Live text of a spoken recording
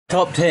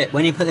Top tip,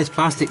 when you put this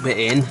plastic bit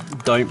in,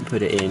 don't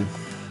put it in.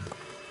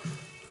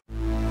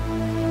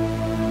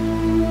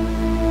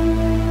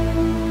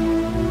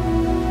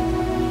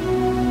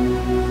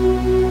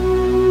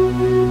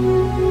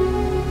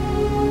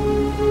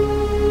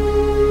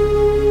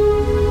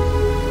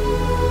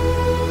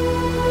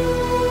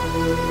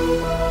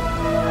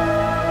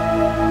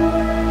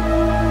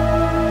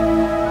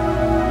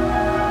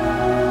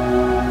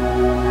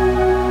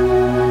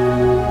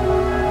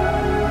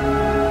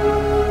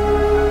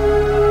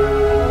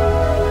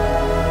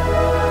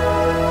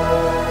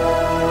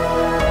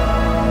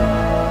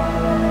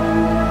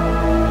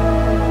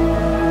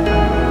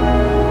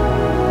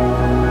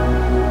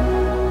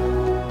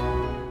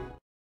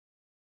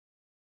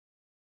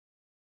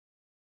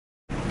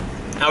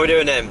 How we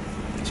doing then?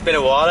 It's been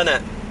a while, hasn't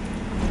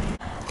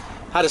it?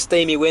 Had a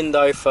steamy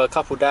window for a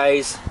couple of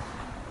days.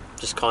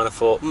 Just kind of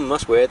thought,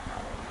 that's weird.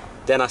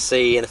 Then I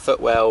see in the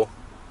footwell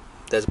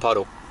there's a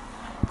puddle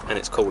and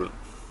it's coolant.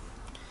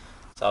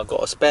 So I've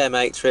got a spare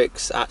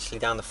matrix actually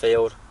down the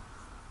field.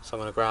 So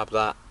I'm going to grab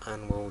that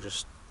and we'll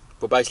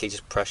basically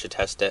just pressure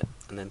test it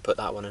and then put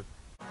that one in.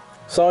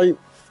 So,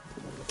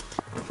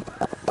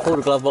 pull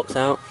the glove box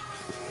out.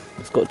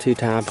 It's got 2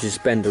 tabs, you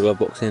just bend the glove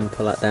box in,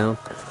 pull that down.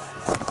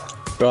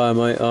 Dryer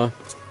motor,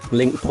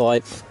 link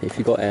pipe, if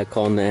you've got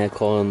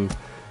aircon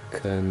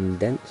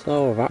condenser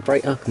or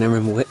evaporator, I can never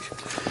remember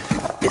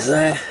which, is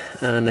there,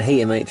 and the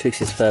heater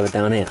matrix is further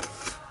down here.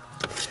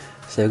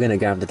 So we're going to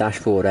grab the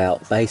dashboard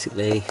out.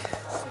 Basically,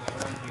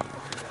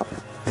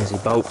 there's a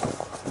bolt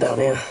down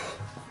here,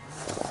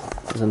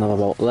 there's another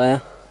bolt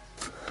there,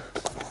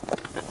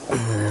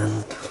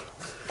 and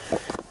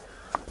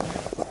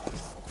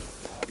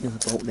there's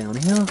a bolt down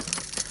here,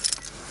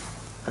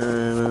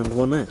 and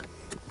one there.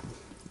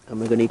 And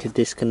we're going to need to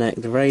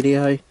disconnect the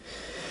radio,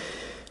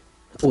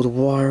 all the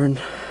wiring,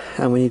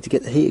 and we need to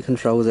get the heater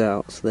controls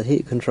out. So the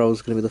heater controls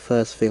is going to be the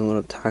first thing I'm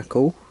going to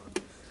tackle.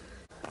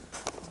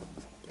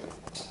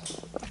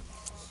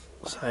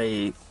 So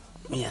yeah,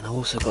 and I've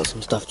also got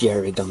some stuff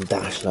jerry-rigged on the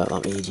dash, like my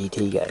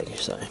EGT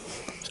gauge, so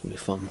it's going to be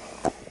fun.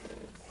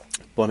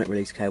 Bonnet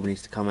release cable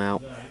needs to come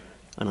out,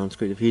 and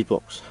unscrew the fuse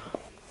box,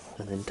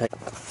 and then take.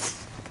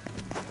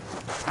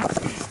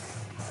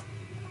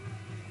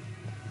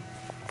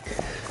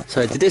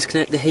 So to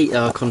disconnect the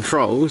heater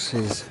controls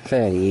is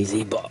fairly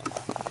easy, but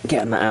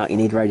getting that out you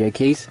need radio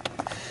keys.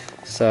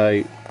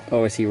 So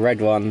obviously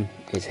red one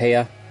is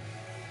here.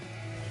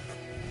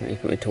 Let me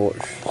put my torch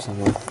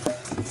somewhere.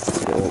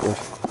 It's a bit awkward.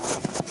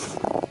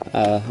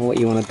 And what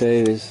you want to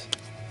do is,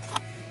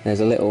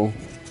 there's a little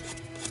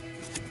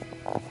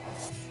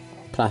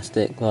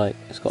plastic, like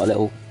it's got a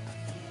little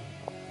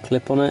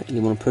clip on it.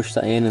 You want to push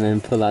that in and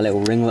then pull that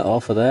little ringlet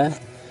off of there.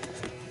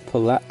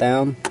 Pull that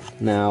down.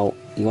 Now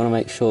you want to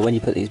make sure when you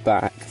put these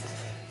back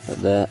that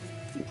the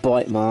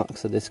bite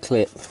marks of this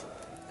clip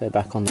go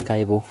back on the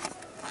cable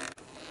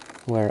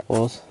where it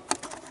was,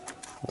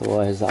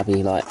 otherwise that'll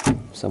be like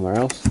somewhere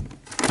else.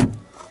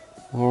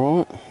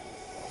 Alright.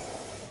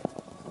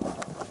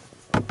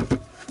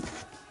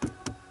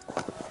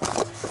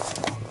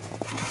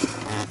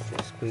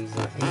 Squeeze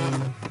that in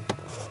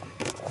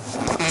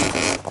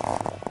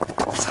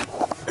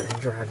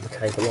and drag the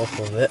cable off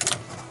of it.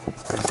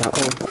 There's that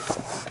one.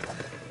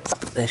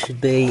 There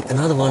should be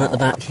another one at the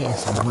back here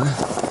somewhere.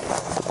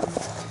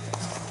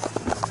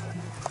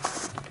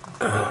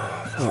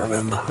 I can't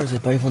remember. Or is they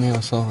both on the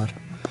other side?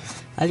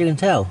 As you can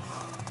tell,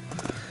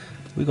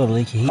 we've got a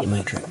leaky heater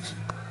matrix.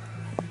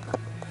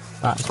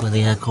 That's where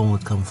the aircon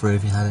would come through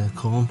if you had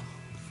aircon.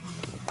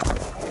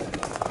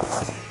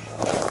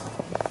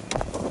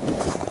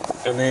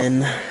 And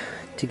then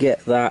to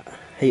get that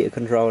heater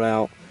control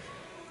out,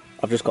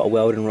 I've just got a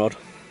welding rod.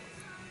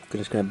 I'm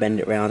just going to bend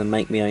it round and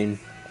make my own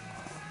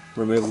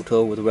removal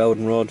tool with a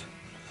welding rod.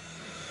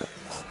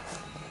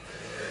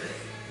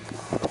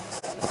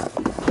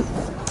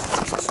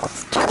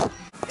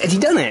 Has he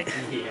done it?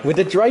 Yeah. With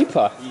the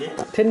draper? Yeah.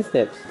 10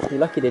 steps.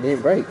 You're lucky they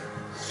didn't break.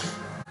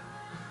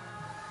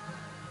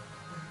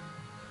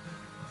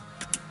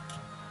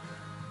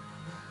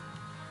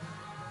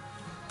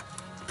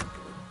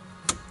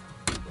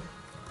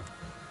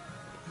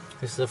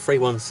 This is a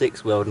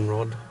 316 welding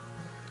rod,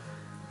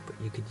 but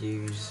you could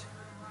use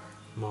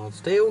mild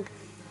steel,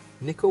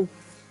 nickel,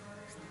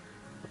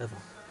 whatever.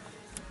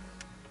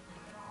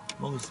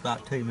 As long as it's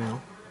about 2mm.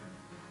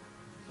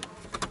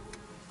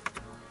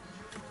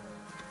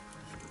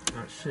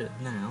 That should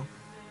now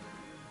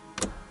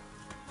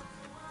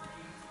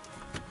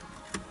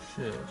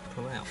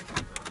pull out.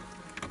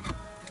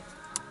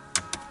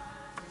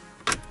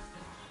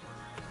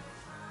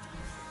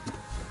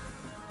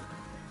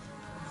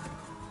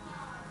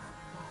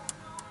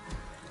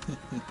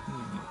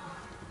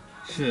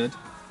 Should.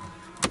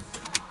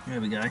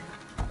 There we go.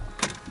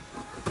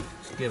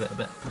 Just give it a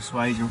bit of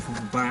persuasion from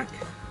the back.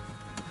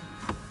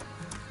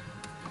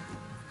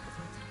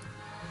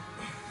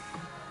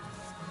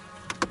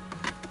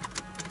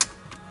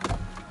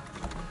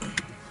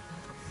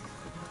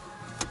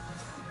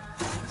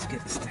 Let's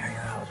get the stereo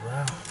out as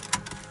well.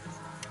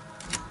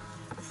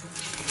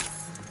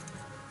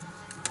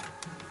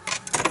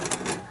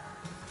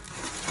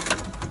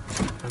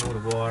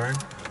 of wiring.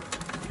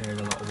 There's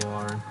a lot of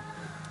wiring.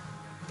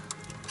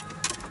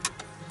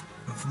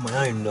 And for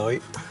my own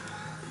note,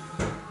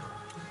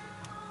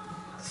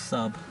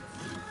 sub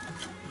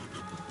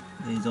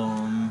is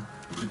on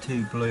the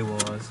 2 blue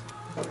wires.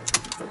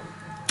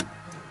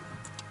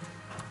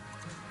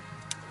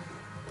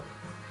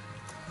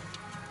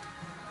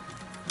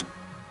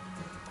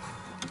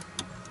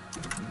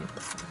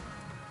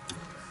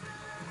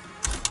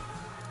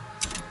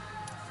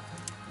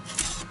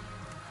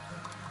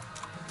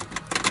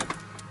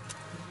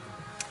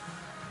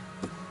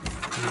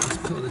 Let's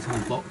put this in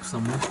a box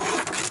somewhere.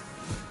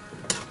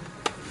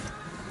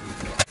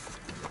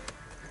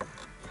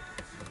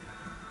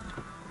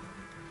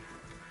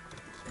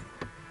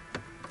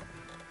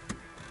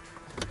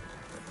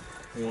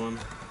 One,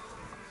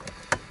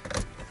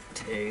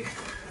 two,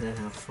 then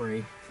have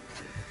 3.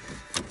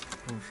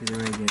 Obviously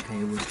the radio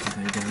cables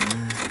can go down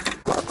there.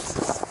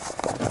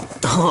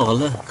 Oh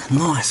look,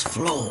 nice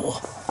floor.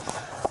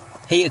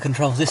 Heater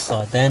controls this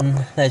side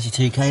then, there's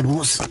your 2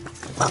 cables.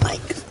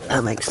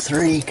 That makes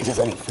 3, because there's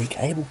only 3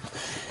 cables.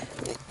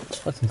 It's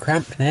fucking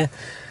cramped there.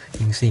 You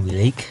can see me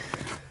leak.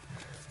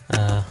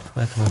 Where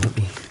can I put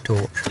my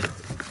torch?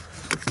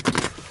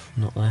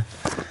 Not there.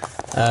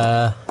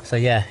 So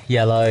yeah,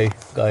 yellow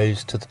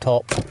goes to the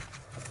top,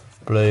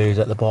 blue's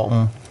at the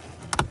bottom,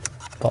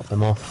 pop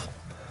them off,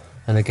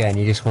 and again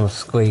you just want to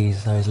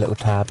squeeze those little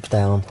tabs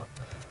down,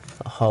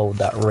 hold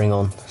that ring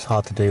on. It's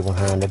hard to do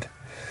one-handed.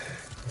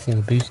 See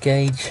the boost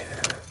gauge,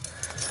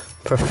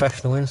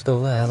 professional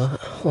install there,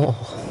 look.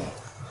 Oh.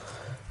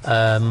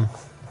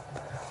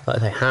 Like I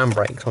say,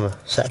 handbrakes on a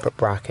separate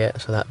bracket,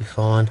 so that'd be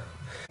fine.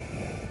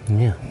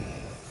 Yeah.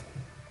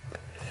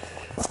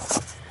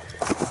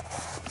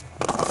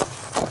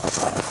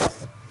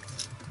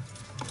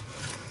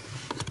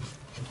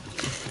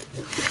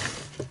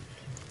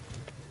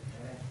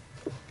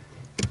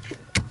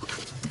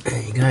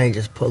 There you go,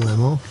 just pull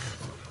them off.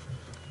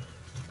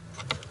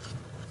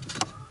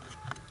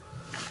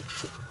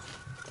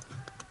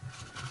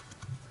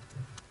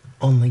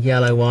 On the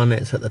yellow one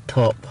it's at the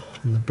top,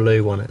 and the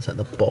blue one it's at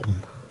the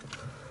bottom.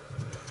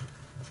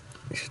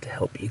 Just to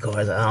help you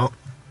guys out.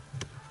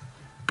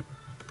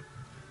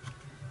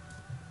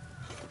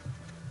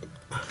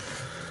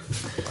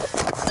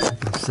 You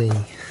can see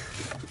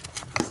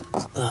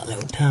that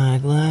little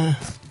tag there.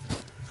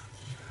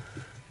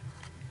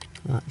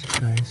 That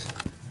just goes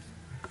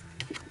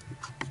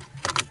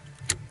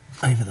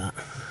over that,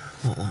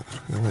 like that.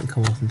 It won't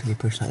come off until you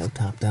push that little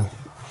tab down.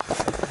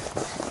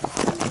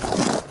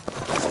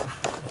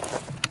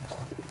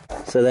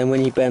 So then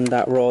when you bend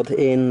that rod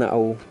in,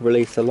 that'll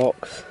release the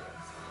locks.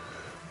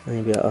 And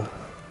you'll be able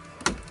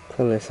to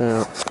pull this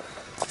out.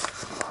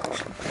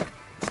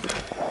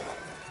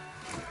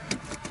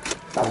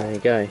 There you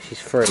go, she's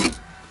free.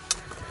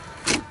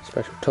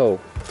 Special tool.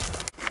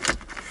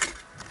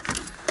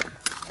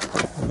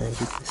 And as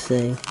you can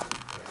see,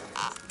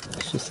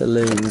 it's just a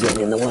loom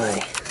getting in the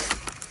way.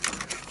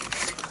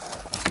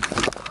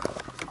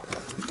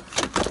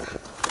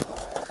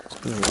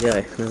 There you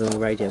go, there's all the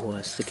radio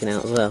wires sticking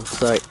out as well.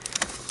 So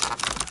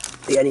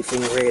the only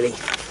thing really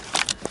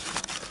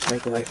to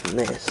take away from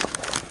this,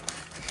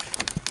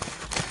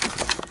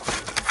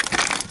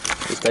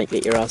 just don't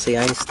get your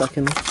RCA stuck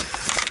in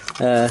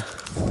there.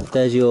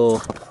 There's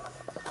your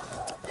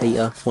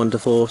heater 1 to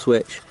 4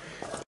 switch.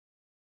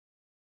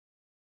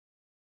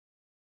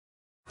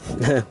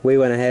 We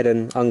went ahead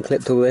and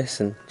unclipped all this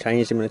and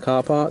changed him in the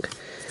car park.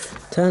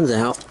 Turns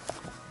out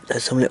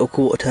there's some little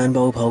 1/4 turn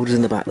bulb holders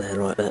in the back there,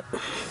 right there.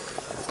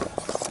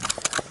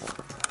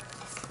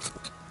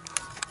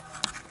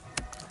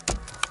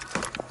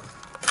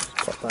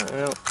 Pop that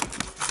out.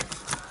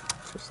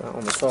 Just that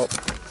on the top.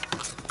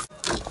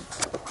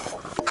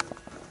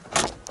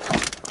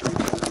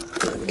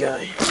 There we go.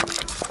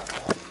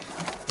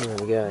 There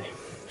we go.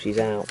 She's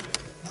out.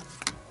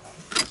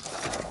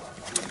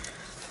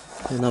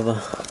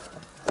 Another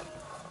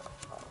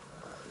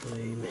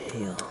loom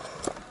here.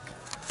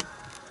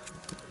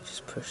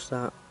 Just push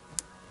that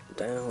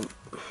down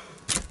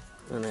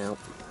and out.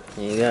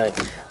 There you go.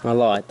 I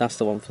lied, that's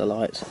the one for the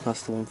lights,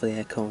 that's the one for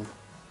the aircon.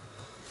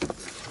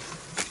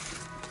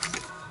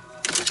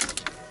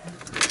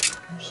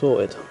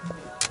 Sorted.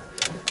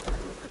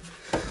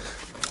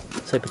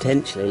 So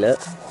potentially, look,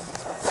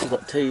 we've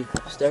got 2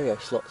 stereo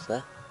slots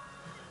there.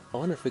 I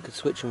wonder if we could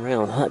switch them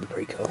around, that'd be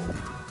pretty cool.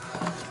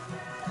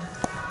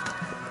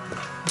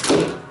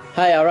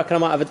 Hey, I reckon I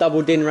might have a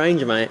double DIN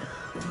Ranger, mate.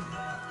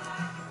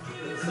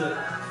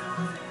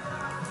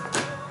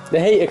 The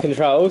heater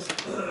controls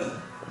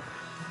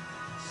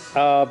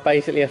are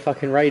basically a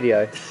fucking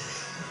radio.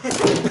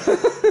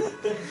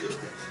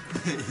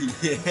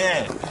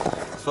 Yeah.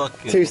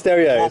 Fucking 2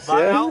 stereos,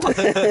 yeah?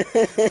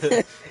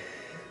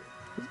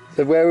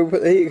 So where we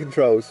put the heater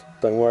controls?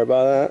 Don't worry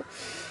about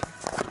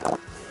that.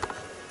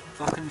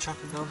 Fucking chuck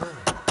it down there.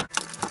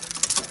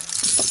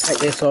 Take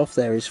this off,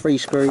 there is 3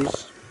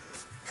 screws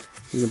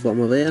in the bottom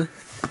of here.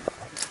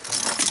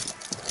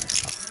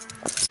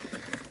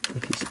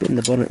 If you spin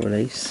the bonnet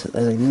release,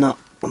 there's a nut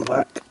on the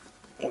back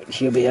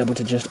which you'll be able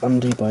to just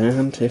undo by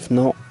hand. If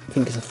not, I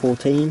think it's a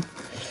 14.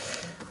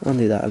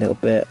 Undo that a little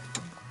bit,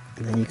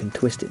 and then you can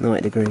twist it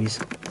 90 degrees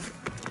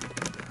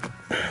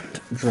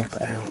and drop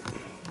it out.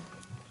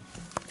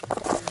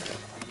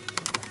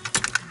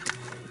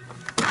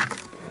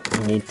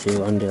 You need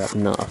to undo that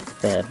nut a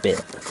fair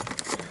bit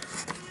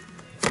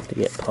to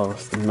get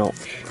past the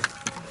notch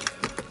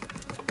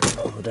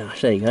on the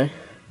dash. There you go.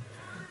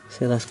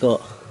 See, that's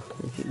got,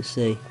 if you can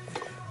see,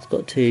 it's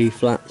got 2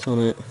 flats on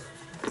it.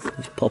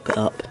 Just pop it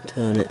up,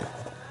 turn it,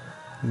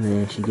 and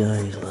there she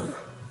goes. Like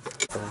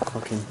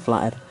fucking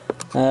flatted.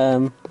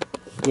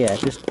 Yeah,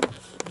 just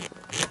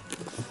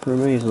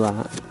remove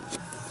that,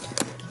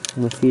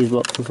 and the fuse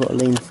box will sort of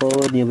lean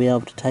forward, and you'll be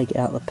able to take it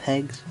out of the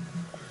pegs.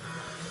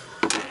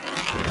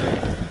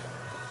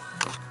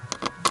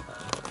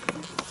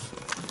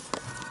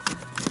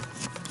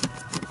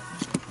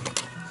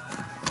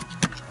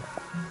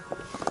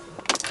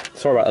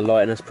 Sorry about the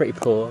lighting, it's pretty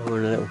poor. We're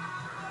in a little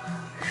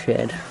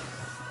shed.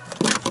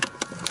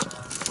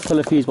 Pull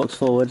the fuse box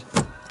forward,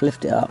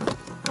 lift it up,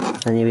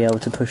 and you'll be able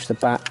to push the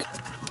back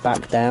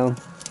down,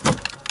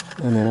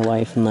 and then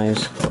away from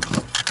those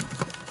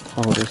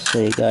holders.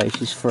 There you go,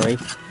 she's free.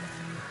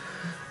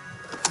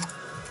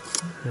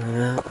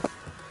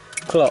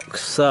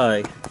 Clocks,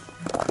 so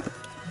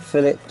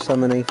Phillips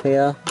underneath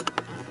here.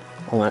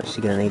 I'm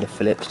actually going to need a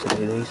Phillips to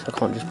do these, I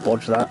can't just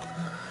bodge that.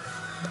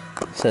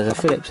 So there's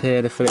a Phillips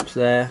here, the Phillips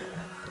there.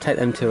 Take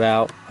them 2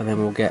 out, and then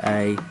we'll get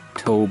a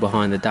tool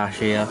behind the dash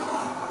here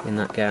in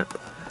that gap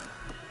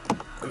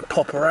and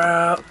pop her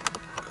out.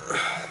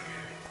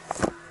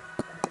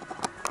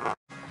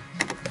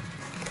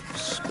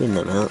 Spin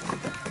them out.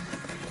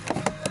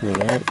 There you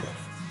go.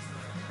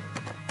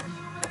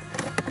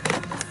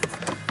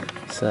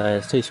 So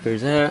there's 2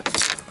 screws there.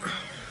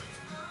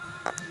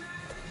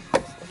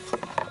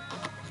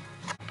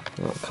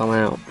 That'll come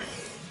out.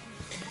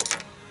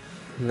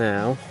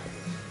 Now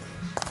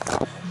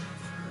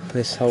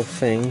this whole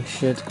thing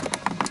should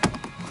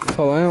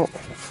pull out.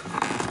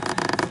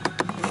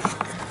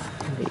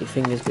 Get your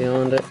fingers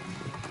behind it.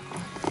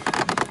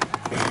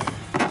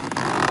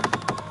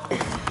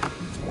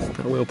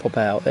 That will pop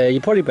out.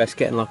 You're probably best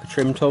getting like a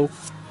trim tool.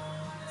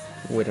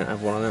 We don't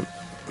have one of them.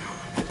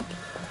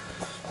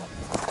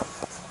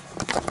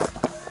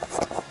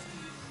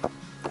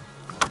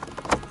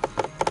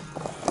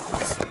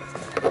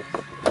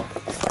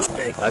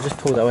 There you go. I just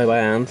pulled that away by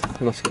hand,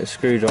 and I have to get a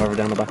screwdriver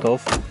down the back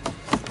of.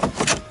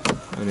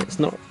 And it's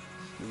not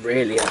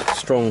really a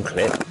strong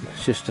clip,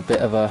 it's just a bit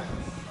of a,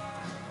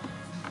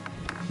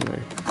 you know,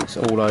 it's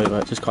all over,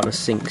 it just kind of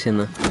sinks in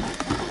the,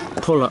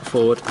 pull that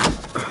forward.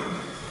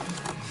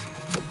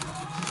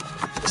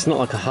 It's not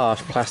like a harsh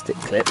plastic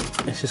clip,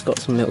 it's just got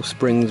some little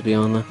springs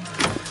behind there.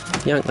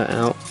 Yank that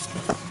out,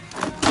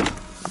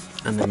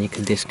 and then you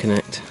can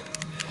disconnect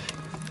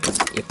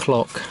your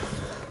clock,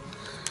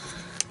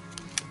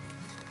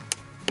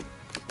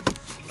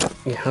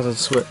 your hazard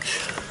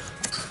switch.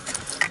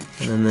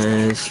 And then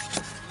there's,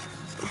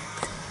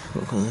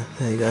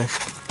 there you go,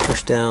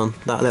 push down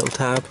that little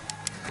tab.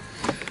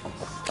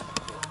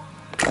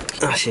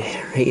 That's your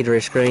heated rear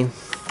screen.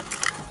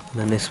 And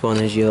then this one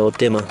is your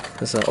dimmer,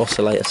 there's an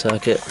oscillator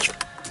circuit.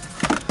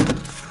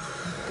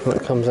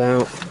 That comes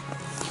out.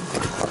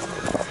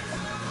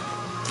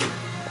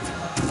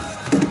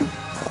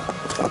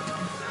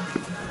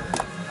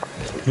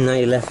 Now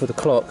you're left with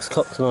the clocks.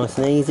 Clocks are nice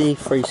and easy,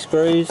 3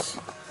 screws,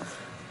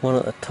 one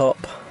at the top.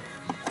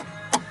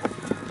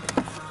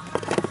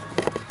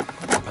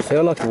 I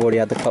feel like I've already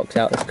had the clocks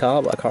out of this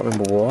car, but I can't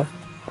remember why.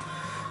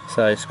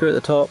 So screw at the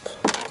top,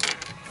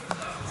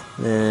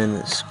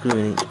 then screw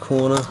in each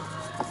corner.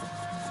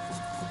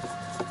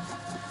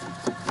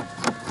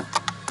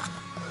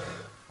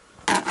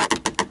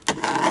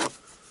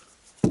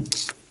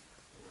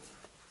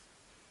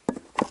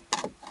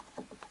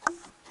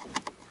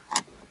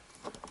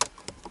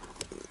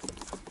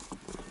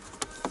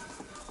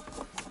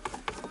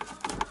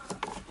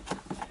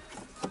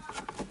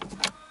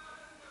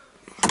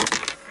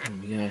 There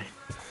we go.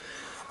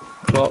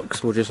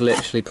 Clocks will just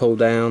literally pull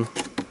down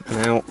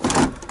and out.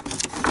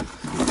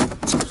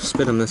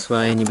 Spin them this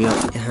way and you'll be able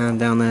to get your hand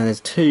down there. There's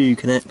 2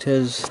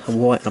 connectors, a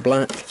white and a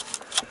black.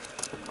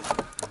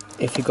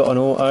 If you've got an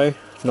auto,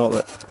 not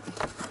that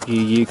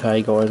you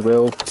UK guys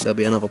will, there'll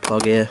be another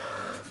plug here.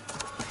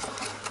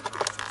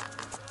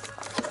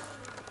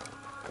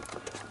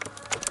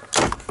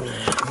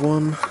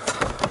 One.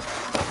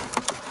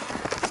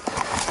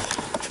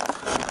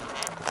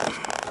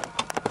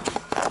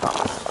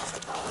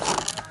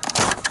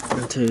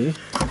 And 2.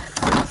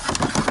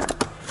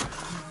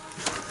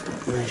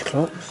 These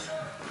clocks.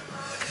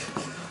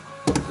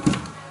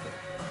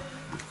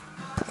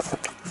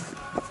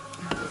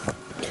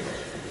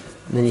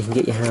 And then you can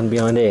get your hand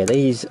behind here.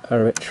 These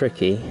are a bit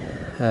tricky.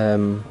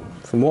 From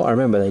what I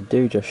remember, they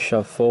do just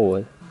shove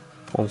forward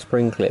on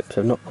spring clips.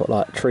 They've not got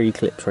like tree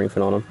clips or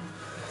anything on them.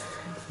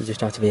 You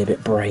just have to be a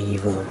bit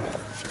brave with them.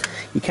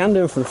 You can do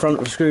them from the front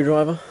with a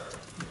screwdriver,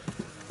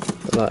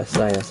 but like I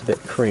say, that's a bit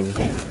cringe.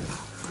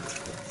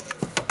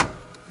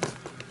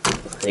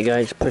 There you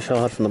go, just push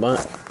hard from the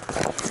back.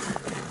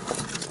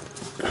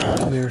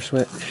 Mirror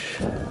switch.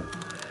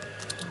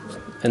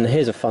 And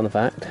here's a fun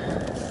fact.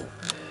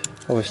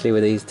 Obviously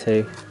with these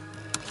two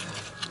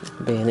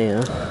being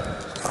here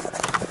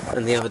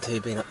and the other two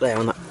being up there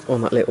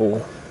on that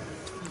little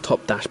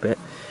top dash bit,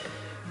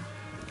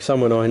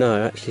 someone I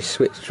know actually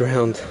switched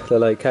around the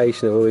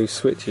location of all these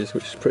switches,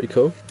 which is pretty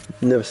cool.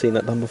 Never seen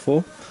that done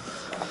before.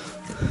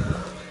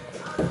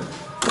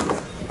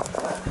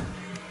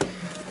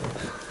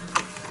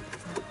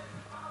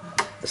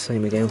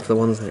 Same again for the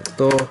ones next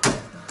door.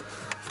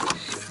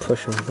 Just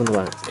push them from the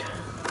back.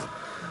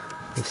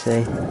 You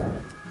see,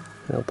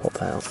 they'll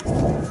pop out.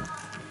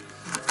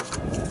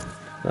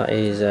 That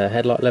is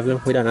headlight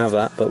leveling. We don't have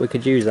that, but we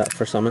could use that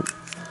for something.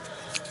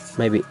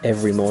 Maybe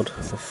every mod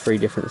for 3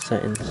 different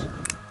settings.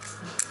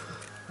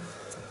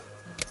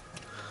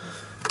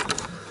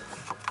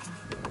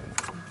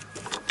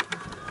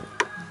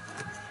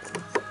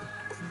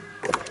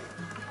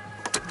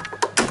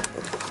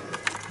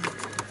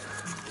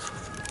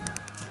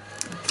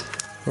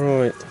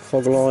 Right,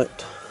 fog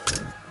light.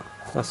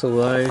 That's all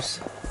those.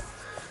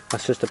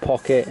 That's just a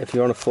pocket. If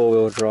you're on a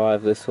 4-wheel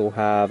drive, this will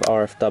have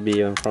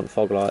RFW and front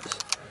fog lights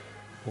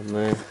on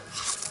there.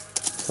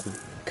 Some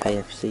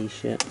KFC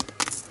shit.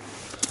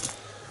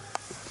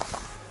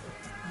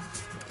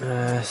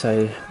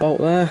 So bolt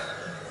there,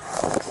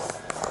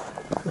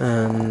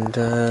 and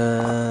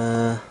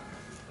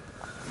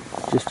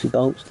just 2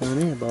 bolts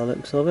down here by the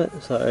looks of it.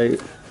 So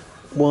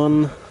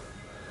one,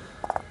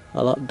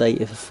 I'll update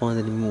if I find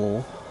any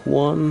more.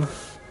 1,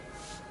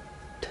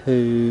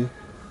 2,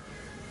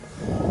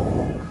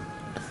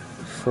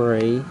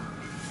 3,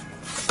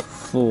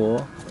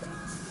 4,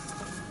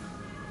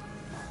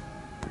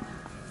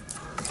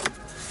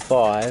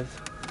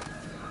 5,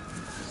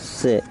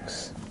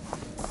 6,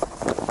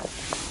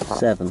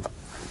 7.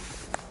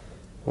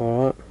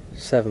 Alright,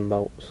 7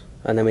 bolts.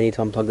 And then we need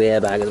to unplug the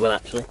airbag as well,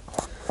 actually.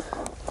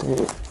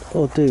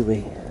 Or do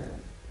we?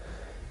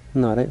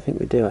 No, I don't think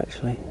we do,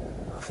 actually.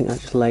 I think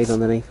that's just laid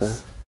underneath there.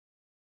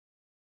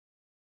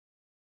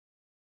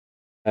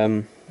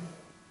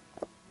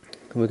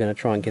 We're going to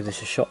try and give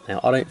this a shot now.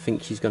 I don't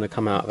think she's going to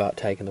come out without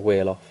taking the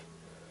wheel off.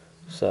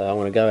 So I'm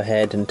going to go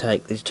ahead and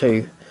take these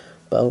 2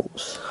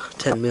 bolts,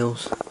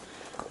 10mm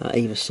at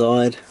either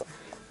side.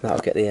 That'll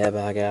get the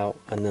airbag out,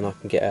 and then I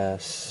can get a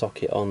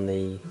socket on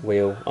the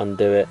wheel,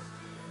 undo it,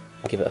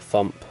 give it a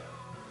thump,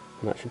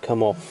 and that should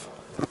come off.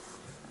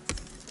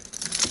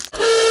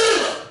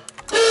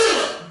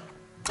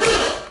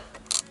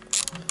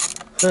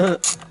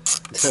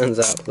 Turns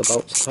out the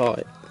bolts are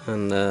tight,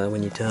 and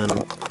when you turn them,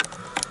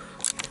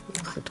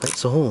 it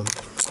makes a horn.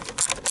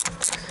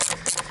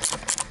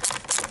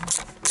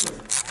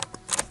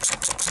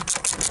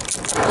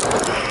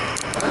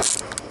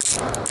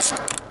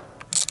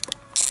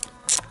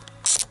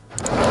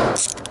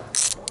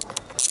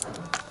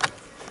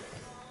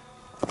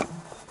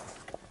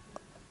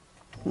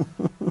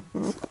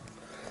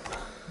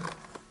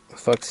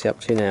 What's he up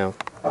to now?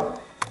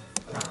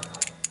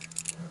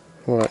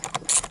 Right.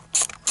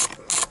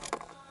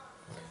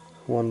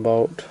 1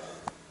 bolt.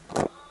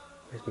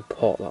 Where's my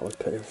pot that was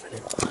put everything in?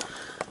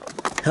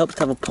 Helps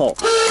to have a pot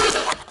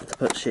to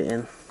put shit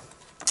in.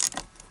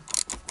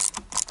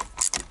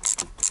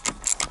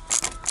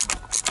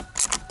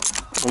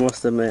 I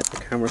must admit, the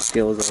camera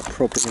skills are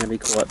probably going to be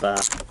quite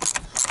bad.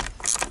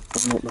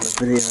 I've not done a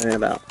video in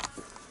about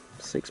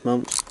 6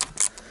 months.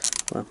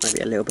 Well,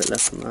 maybe a little bit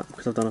less than that,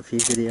 because I've done a few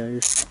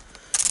videos,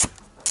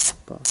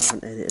 but I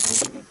haven't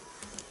edited them.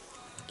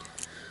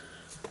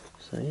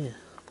 So yeah,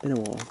 been a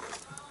while.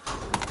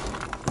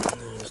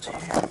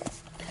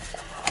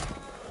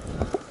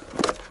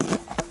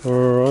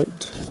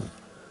 Alright,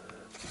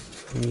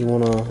 you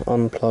want to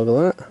unplug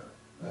that.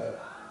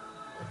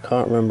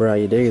 Can't remember how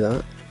you do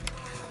that.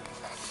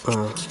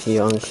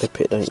 You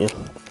unclip it, don't you?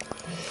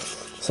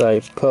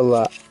 So pull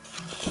that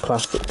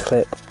plastic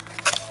clip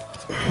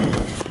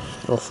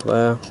off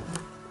there,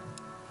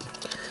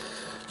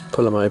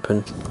 pull them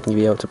open, you'll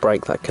be able to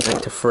break that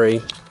connector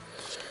free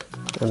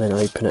and then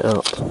open it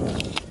up.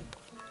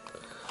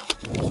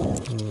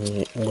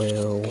 It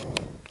will,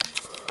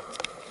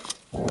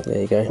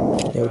 there you go,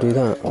 it'll do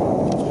that,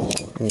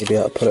 and you'll be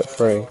able to pull it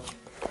free.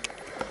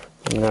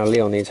 And now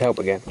Leon needs help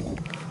again.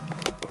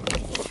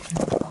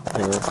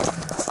 Hang on.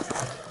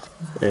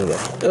 There we go.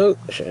 Oh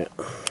shit.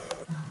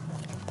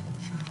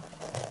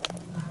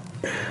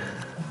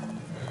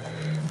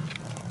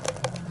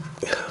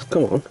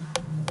 Come on.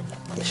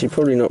 She's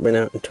probably not been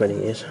out in 20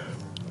 years.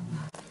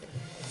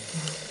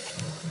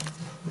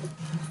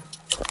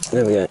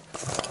 There we go.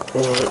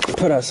 Right,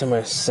 put her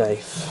somewhere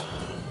safe.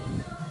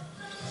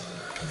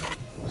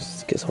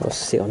 Let's get someone to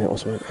sit on it or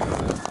something.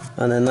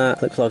 And then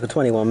that looks like a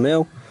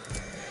 21mm.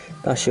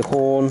 That's your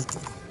horn.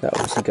 That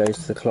obviously goes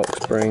to the clock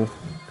spring.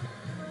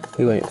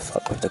 We won't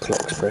fuck with the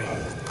clock spring.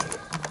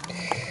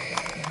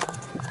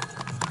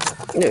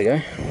 There we go.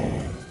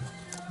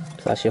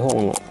 So that's your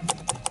horn lock.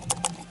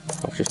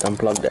 I've just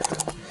unplugged it.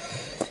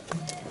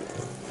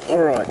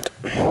 Alright,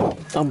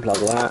 unplug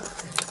that.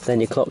 Then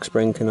your clock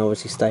spring can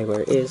obviously stay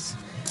where it is.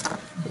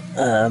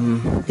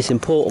 it's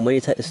important when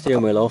you take the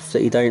steering wheel off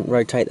that you don't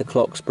rotate the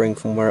clock spring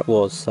from where it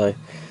was, so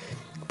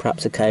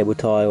perhaps a cable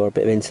tie or a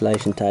bit of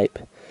insulation tape.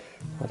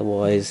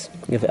 Otherwise,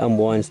 if it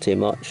unwinds too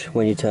much,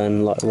 when you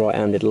turn like a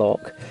right-handed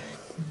lock,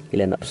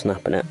 you'll end up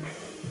snapping it.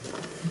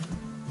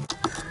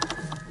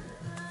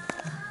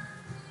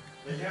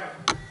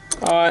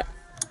 Alright,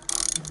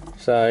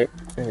 so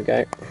there we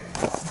go.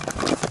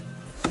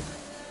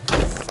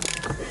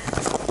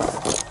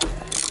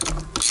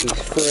 She's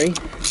free.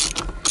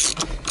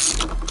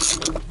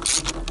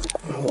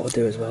 What I'll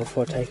do as well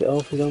before I take it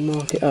off is I'll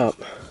mark it up.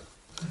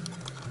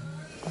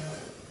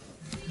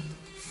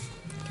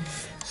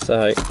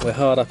 So we're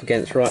hard up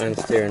against right hand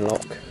steering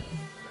lock.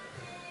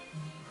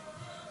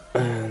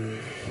 There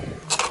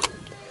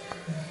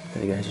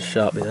we go, just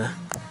sharply there.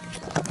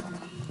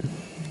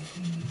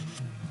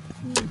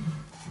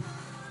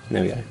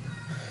 There we go.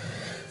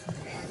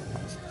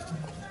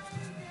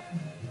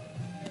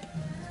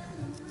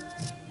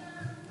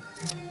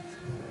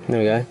 There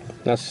we go,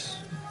 that's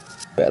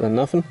better than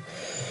nothing.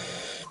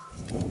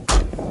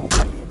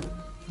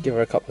 Give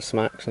her a couple of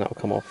smacks and that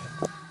will come off.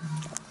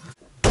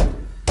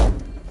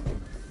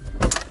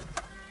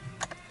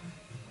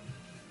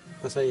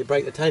 That's how you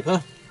break the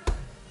taper.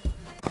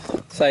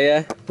 So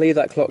yeah, leave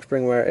that clock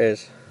spring where it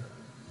is.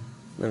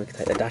 Then we can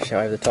take the dash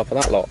out over the top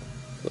of that lot.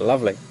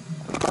 Lovely.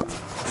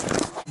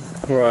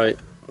 Right,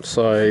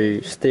 so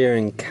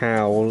steering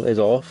cowl is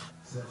off.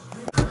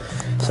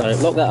 So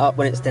lock that up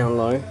when it's down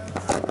low.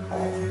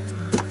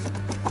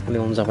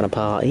 Leon's having a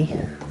party.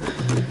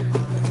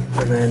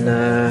 And then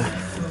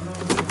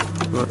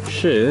that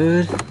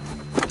should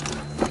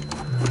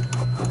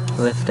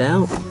lift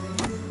out.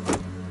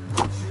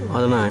 I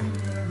don't know.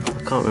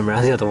 I can't remember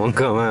how the other one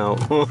come out.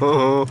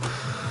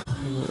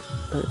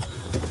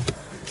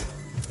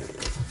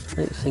 I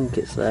don't think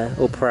it's there,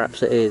 or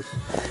perhaps it is.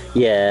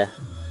 Yeah,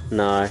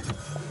 no,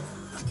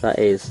 that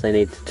is. They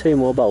need 2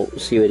 more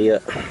bolts, you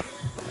idiot.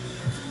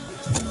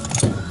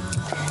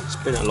 It's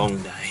been a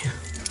long day.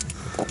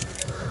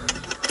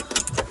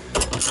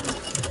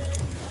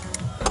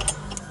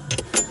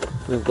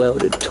 We've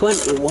welded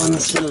 21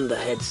 cylinder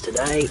heads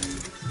today.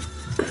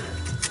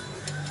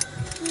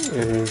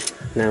 And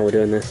now we're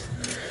doing this.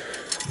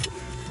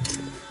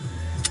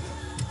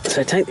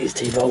 So take these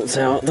 2 bolts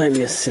out, don't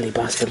be a silly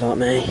bastard like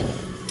me.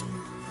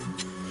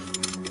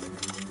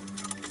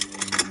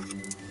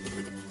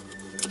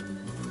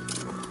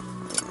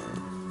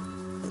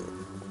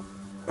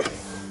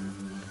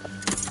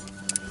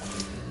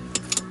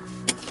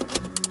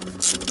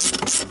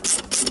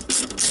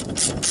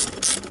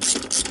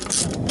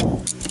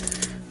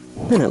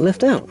 And it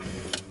lift out.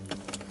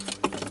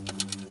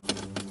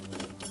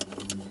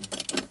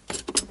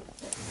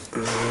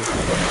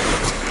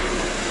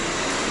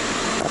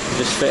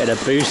 Just fitted a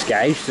boost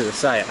gauge to the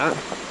say that.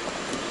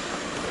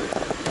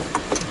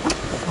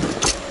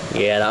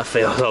 Yeah, that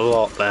feels a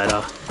lot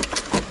better.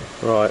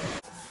 Right.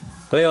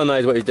 Leon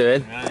knows what he's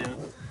doing. Yeah.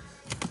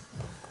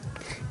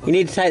 You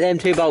need to take them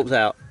 2 bolts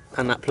out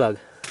and that plug.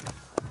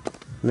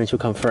 And then she'll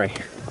come free.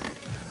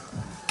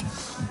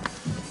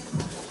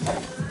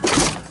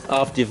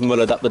 After you've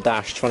mullered up the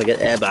dash trying to get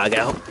the airbag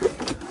out.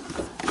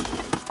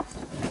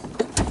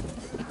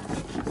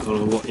 I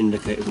don't know what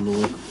indicator's on the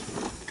wheel.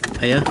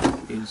 Oh yeah?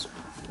 Is.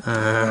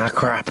 Ah,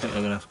 crap. I think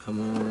I'm gonna have to come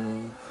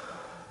on.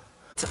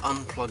 To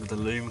unplug the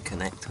loom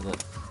connector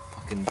that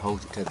fucking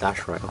holds it to the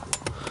dash rail.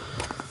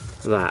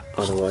 That,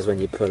 otherwise when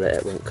you pull it,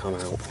 it won't come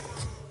out.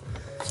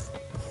 It's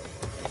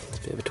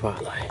a bit of a twat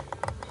though.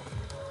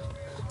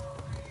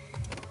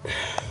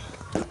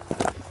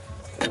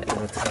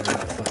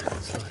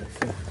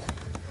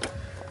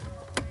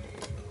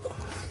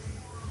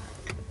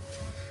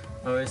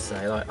 I always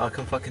say, like, I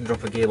can fucking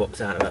drop a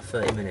gearbox out in about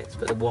 30 minutes,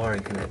 but the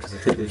wiring connectors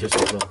are just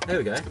as well. There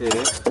we go. Yeah.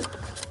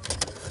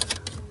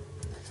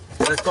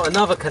 Well, it's got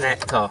another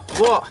connector.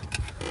 What?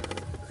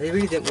 They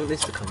really didn't want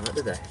this to come out,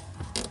 did they?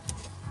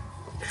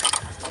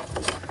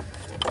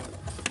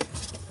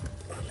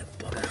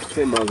 I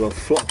think might as well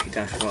flop your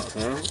dash lights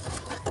out.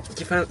 Do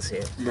you fancy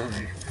it? No.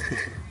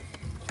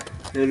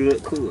 It would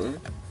look cool though.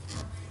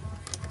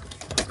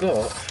 I've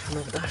got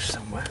another dash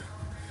somewhere.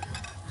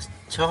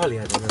 Charlie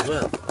had one as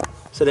well.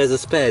 So there's a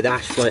spare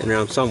dash floating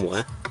around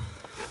somewhere.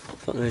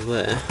 Fuck knows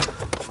where.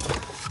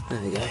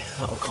 There we go.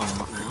 That'll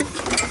come up now.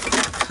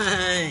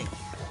 Hey!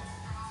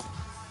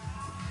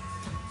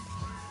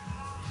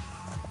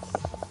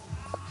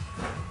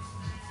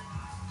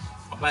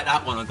 I bet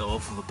that one will go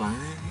off with a bang.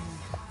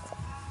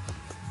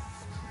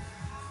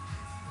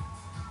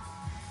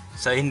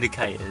 So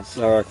indicators.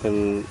 I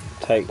reckon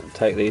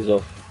take these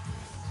off.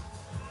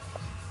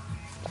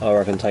 I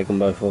reckon take them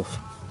both off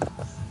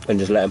and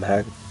just let them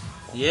hang.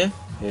 Yeah?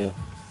 Yeah.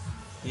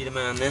 You the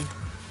man then?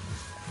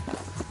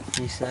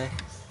 You say?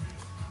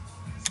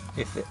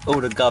 If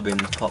all the gubbin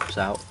pops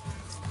out,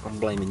 I'm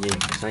blaming you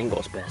because I ain't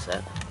got a spare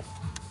set.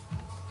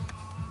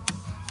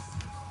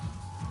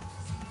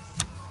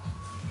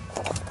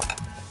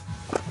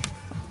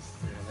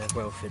 Yeah, they're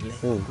well fiddly.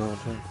 Oh god,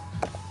 yeah.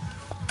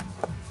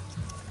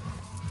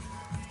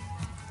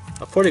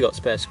 I've probably got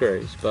spare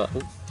screws, but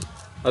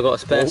I got a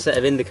spare set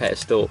of indicator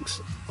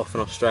stalks off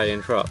an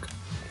Australian truck.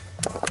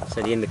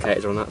 So the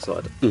indicators are on that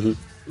side.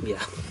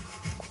 Yeah.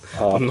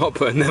 Oh. I'm not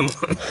putting them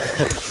on.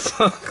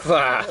 Fuck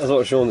that. That's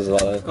what Sean's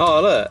like though.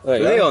 Oh look,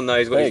 Leon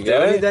knows what he's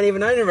doing. He don't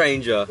even own a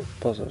Ranger.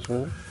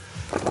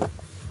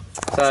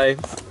 So,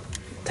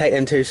 take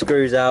them 2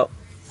 screws out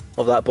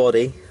of that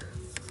body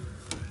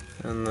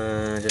and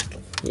just,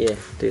 yeah,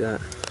 do that.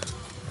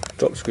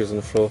 Drop screws on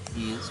the floor.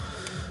 Yes.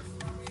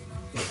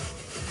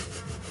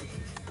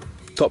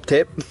 Top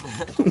tip.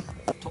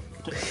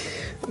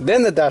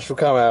 Then the dash will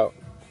come out.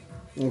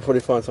 You can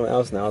probably find something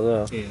else now as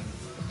well. Yeah.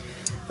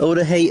 All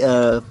the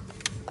heater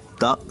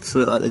ducts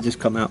look like they just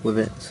come out with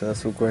it, so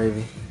that's all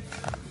gravy.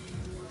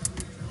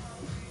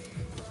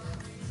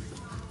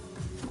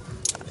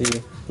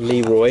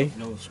 Leroy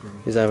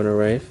is having a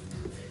rave.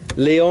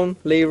 Leon,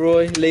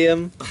 Leroy,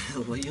 Liam.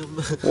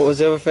 Liam. What was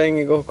the other thing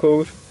you got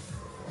called?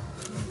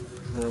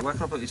 Where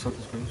can I put these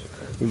fucking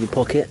screws? In your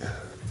pocket.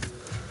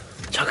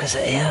 Chuck us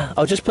it here.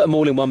 I'll just put them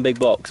all in one big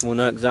box and we'll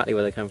know exactly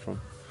where they came from.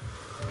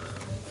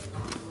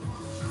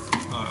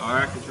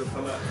 I reckon she'll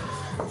come out.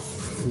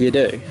 You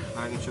do?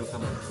 I reckon she'll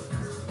come out.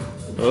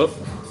 Oh.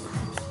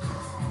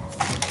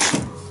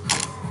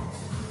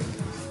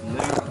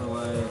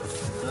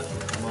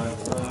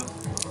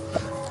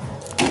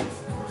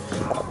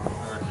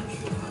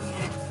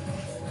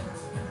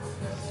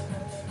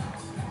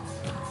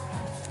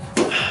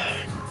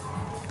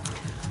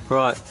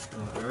 Right.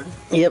 Ready?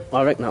 Yep,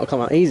 I reckon that'll come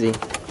out easy.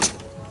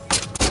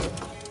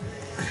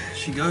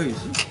 She goes.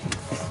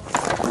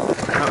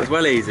 That was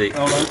well easy.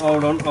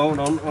 Hold on. Oh!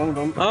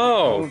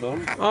 Hold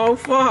on. Oh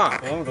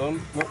fuck! Hold on.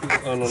 What we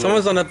got going on?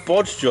 Someone's done a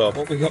bodge job.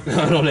 What we got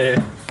going on here?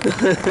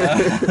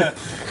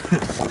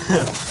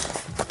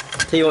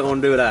 Tell you what I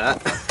want to do with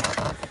that.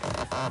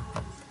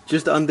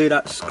 Just undo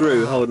that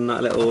screw holding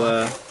that little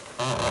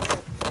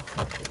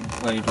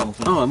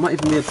Oh, it might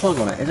even be a plug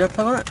on it. Is there a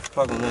plug on it?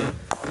 Plug on there.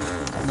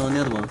 No, on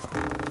the other one.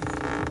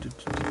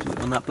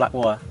 On that black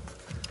wire.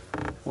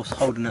 What's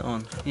holding it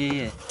on?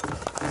 Yeah.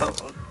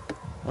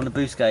 On the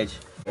boost gauge.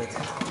 There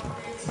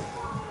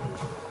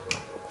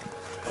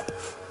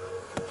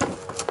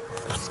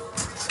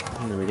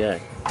we go.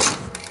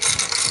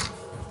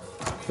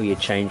 Or your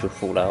change will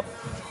fall out.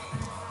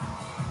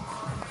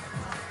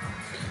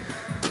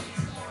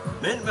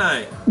 Mint,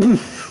 mate.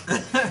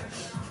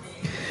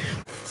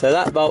 So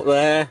that bolt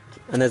there,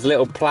 and there's a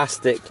little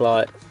plastic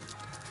like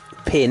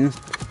pin.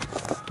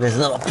 There's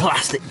another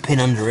plastic pin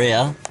under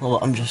here. Well,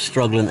 I'm just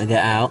struggling to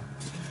get out.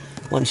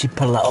 Once you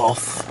pull that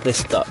off,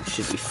 this duct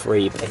should be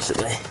free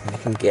basically. You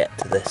can get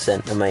to the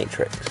centre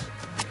matrix.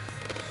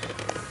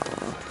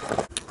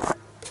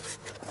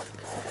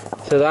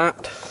 So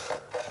that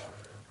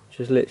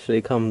just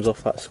literally comes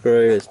off that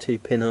screw. There's 2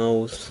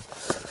 pinholes.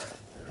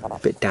 A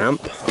bit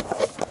damp.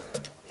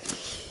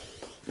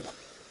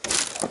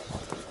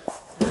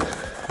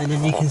 And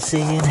then you can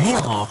see in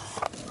here.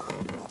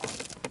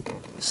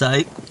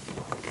 So,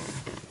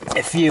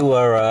 if you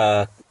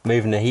were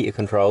moving the heater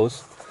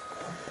controls,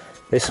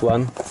 this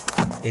one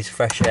is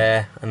fresh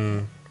air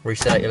and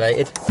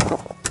recirculated.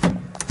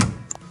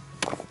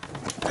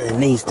 And then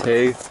these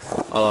 2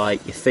 are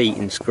like your feet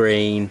and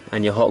screen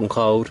and your hot and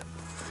cold.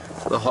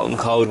 The hot and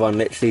cold one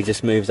literally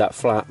just moves that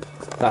flap.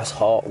 That's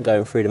hot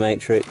going through the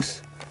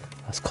matrix.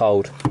 That's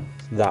cold.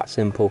 That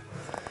simple.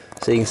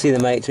 So you can see the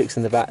matrix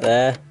in the back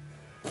there.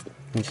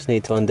 You just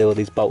need to undo all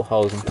these bolt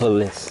holes and pull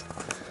this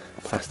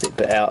plastic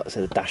bit out,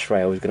 so the dash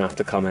rail is going to have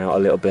to come out a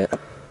little bit.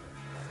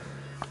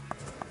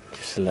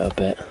 Just a little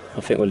bit. I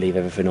think we'll leave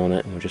everything on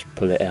it and we'll just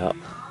pull it out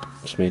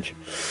a smidge.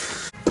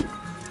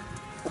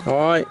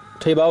 Alright,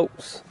 2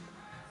 bolts,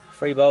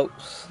 3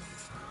 bolts.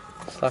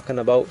 Slacken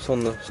the bolts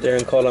on the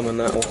steering column and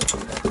that will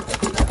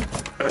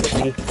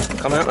actually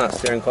come out that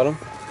steering column.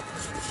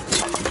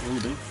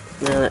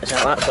 Yeah, it's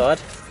out that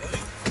side.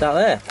 It's out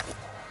there.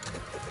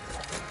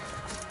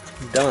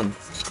 Done.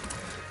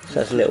 So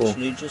that's little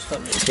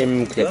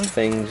shim clip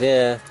things,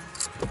 yeah.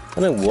 I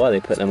don't know why they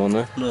put them on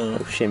there. No.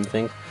 Little shim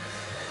things.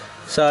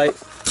 So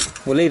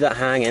we'll leave that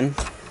hanging.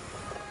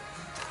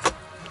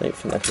 Don't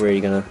think that's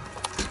really going to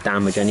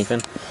damage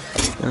anything.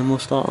 And we'll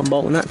start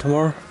unbolting that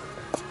tomorrow.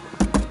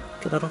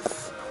 Get that off.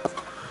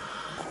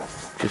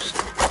 Just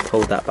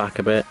hold that back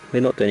a bit.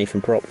 We're not doing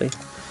anything properly.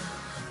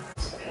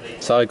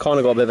 So I kind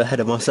of got a bit ahead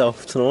of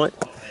myself tonight.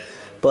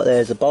 But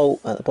there's a bolt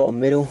at the bottom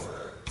middle,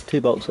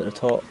 2 bolts at the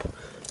top,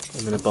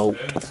 and then a bolt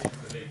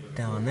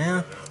down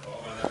there.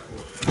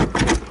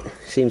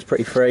 Seems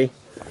pretty free.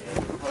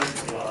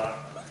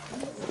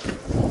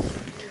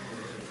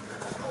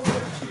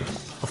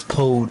 I've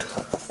pulled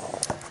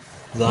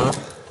that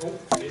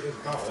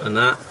and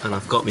that, and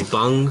I've got my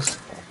bungs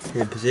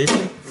in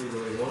position.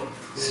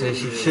 So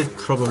you should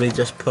probably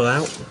just pull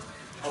out.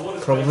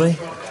 Probably.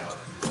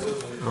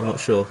 I'm not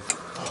sure.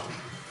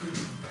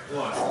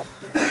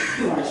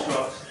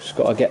 Just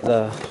got to get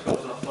the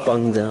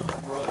bungs out.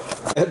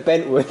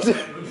 Bentwood.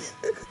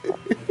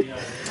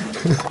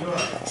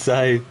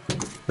 So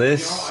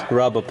this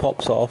rubber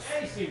pops off.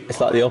 It's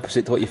like the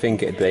opposite to what you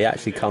think it'd be. It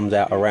actually comes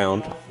out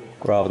around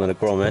rather than a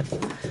grommet.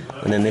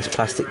 and then this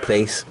plastic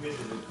piece,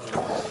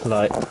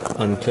 like,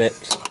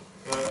 unclips,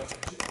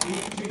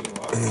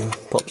 and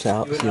pops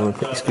out. So you want to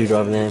put the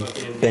screwdriver there,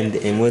 and bend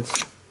it inwards.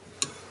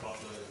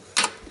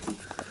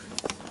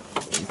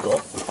 You've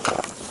got.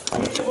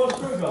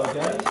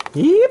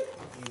 Yep.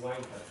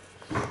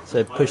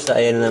 So push that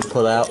in and then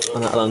pull out,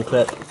 and that'll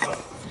unclip.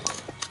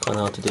 Kind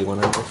of hard to do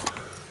one-handed.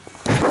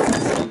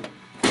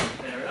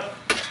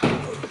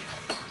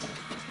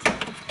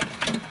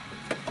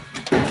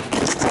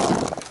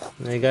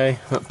 There you go,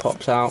 that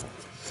pops out.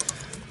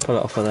 Pull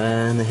it off of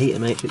there, and the heater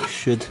matrix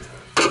should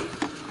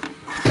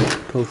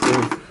pull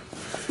through.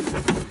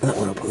 That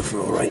one will pull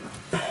through alright.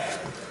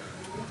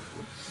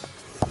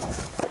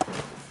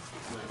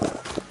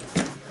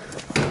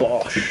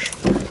 Bosh!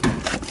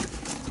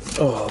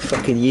 Oh,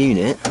 fucking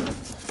unit.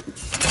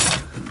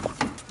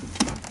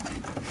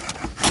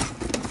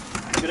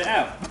 Got it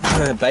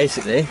out?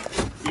 Basically.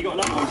 You got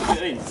enough one to put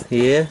it in?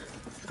 Yeah.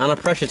 And I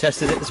pressure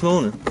tested it this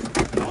morning.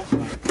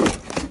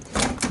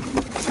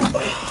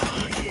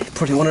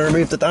 Probably want to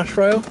remove the dash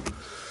rail.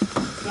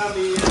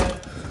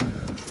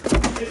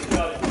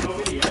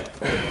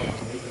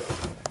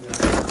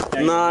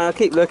 No, I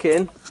keep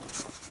looking.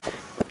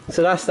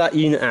 So that's that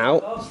unit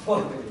out.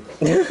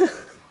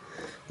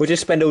 We'll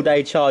just spend all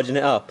day charging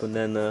it up and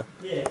then.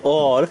 Yeah.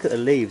 Oh, look at the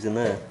leaves in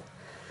there.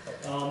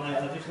 Oh mate,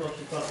 I just lost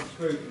the fucking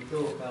screw from the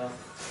door car.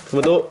 From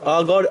the door,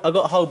 I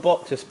got a whole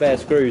box of spare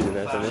screws in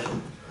there.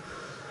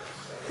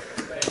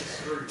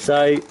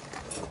 So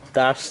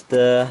that's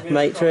the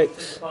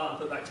matrix.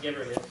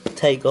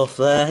 Take off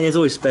there. There's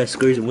always spare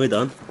screws and we're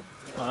done.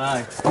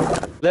 I know.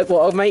 Look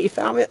what old matey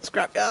found me at the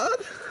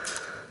scrapyard.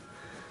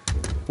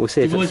 We'll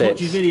see if it fits. Watch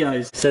his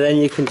videos. So then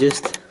you can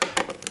just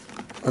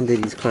undo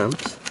these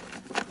clamps.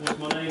 What's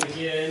my name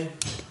again?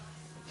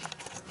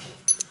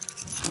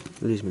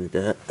 Lose me the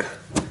dirt.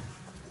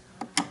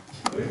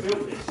 Who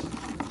built this?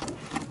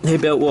 Who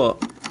built what?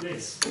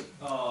 This.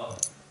 Oh.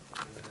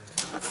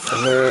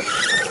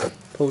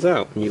 Pulls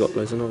out and you got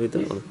loads of lovely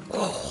dirt on it.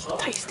 Oh,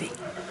 tasty.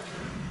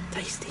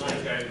 Tasty.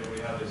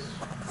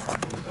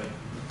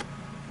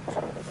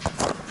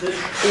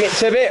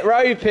 It's a bit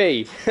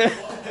ropey.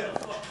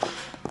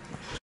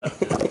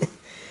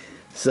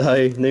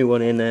 So, new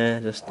one in there.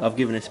 Just I've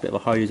given this a bit of a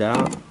hose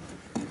out.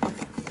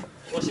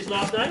 What's his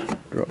last name?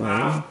 Drop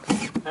that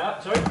in. How?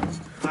 Sorry?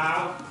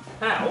 How?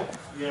 How?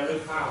 Yeah,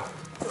 Luke Powell.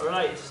 Not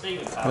related to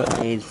Stephen Powell. Look,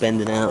 he's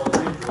bending out a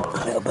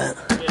little bit.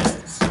 Yeah.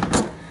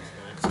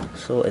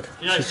 Sorted.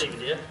 You know Stephen,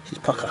 do you? She's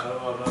pucker.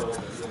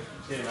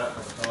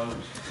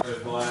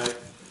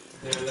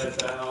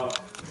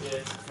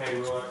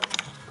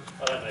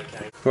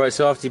 Right,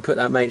 so after you put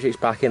that matrix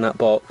back in that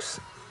box,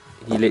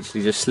 you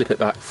literally just slip it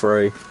back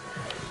through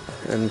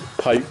and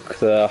poke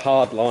the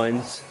hard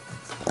lines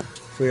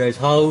through those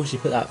holes. You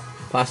put that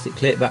plastic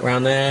clip back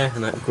around there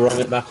and that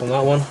grommet back on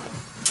that one,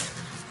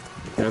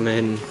 and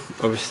then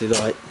obviously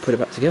like put it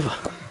back together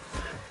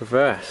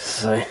reverse.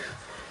 So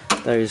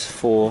those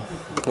 4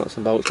 nuts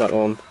and bolts back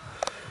on,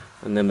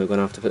 and then we're going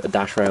to have to put the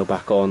dash rail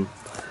back on.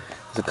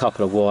 There's a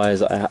couple of wires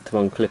that I had to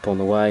unclip on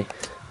the way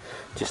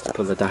just to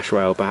put the dash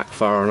rail back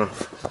far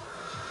enough.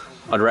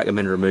 I'd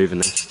recommend removing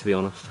this, to be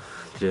honest,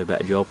 to do a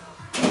better job.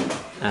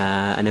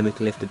 And then we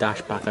can lift the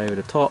dash back over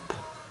the top,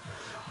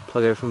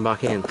 plug everything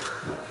back in.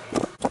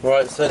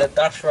 Right, so the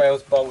dash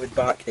rail's bolted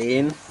back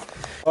in.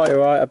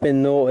 Right, I've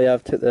been naughty,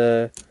 I've took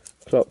the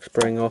clock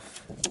spring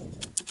off.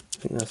 I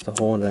think that's the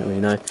horn, I don't really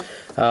know.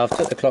 I've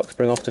took the clock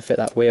spring off to fit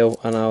that wheel,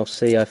 and I'll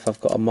see if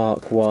I've got a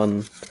Mark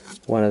 1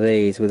 one of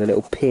these with a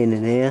little pin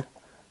in here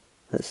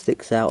that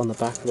sticks out on the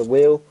back of the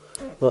wheel.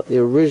 Like the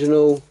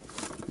original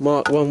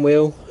Mark 1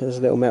 wheel, there's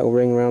a little metal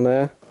ring around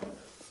there.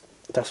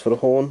 That's for the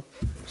horn.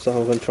 So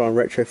I'm going to try and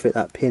retrofit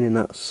that pin in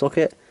that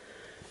socket.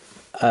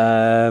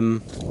 Yeah,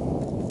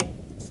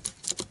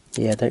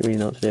 I don't really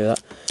know what to do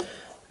with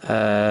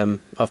that.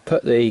 I've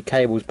put the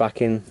cables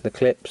back in the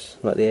clips,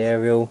 like the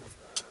aerial,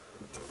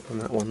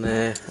 and that one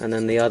there, and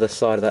then the other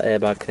side of that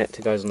airbag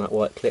connector goes on that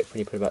white clip when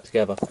you put it back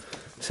together.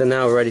 So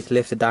now we're ready to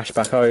lift the dash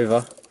back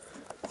over.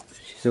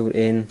 She's all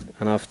in,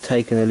 and I've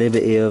taken the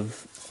liberty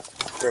of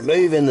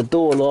removing the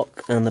door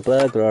lock and the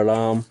burglar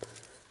alarm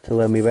to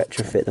when we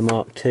retrofit the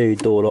Mark II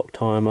door lock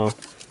timer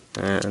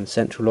and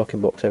central locking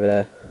box over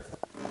there.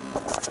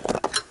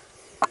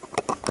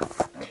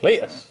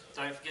 Cletus.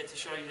 Don't forget to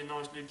show you the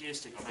nice new gear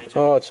stick I made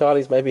you. Oh,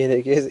 Charlie's maybe in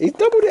it. He's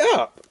doubled it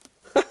up.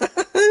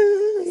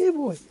 Yeah,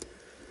 boy.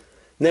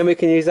 And then we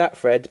can use that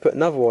thread to put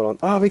another one on.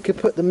 Oh, we could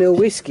put the mill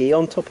whiskey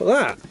on top of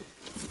that.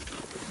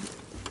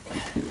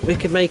 We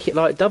could make it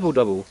like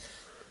double.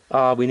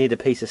 Ah, we need a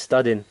piece of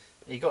studding.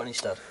 You got any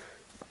stud?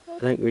 I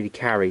don't really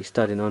carry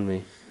studding on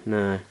me.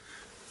 No.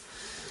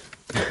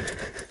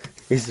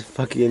 It's a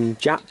fucking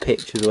Jap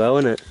pitch as well,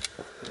 isn't it?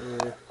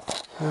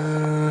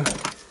 Yeah.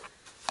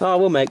 Oh,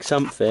 we'll make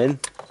something.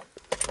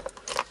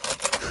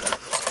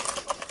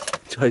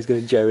 Joe's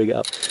going to jerry it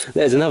up.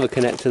 There's another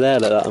connector there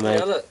that I made.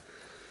 Yeah, look.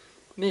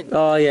 Mint.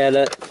 Oh yeah,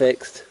 look,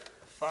 fixed.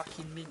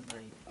 Fucking mint,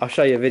 mate. I'll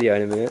show you a video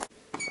in a minute.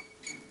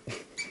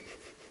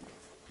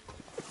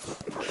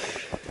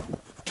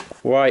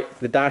 Right,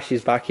 the dash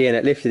is back in.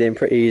 It lifted in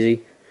pretty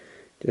easy.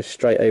 Just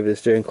straight over the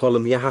steering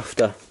column. You have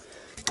to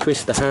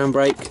twist the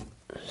handbrake,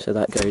 so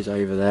that goes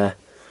over there.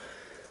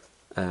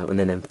 And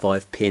then them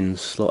 5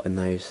 pins slot in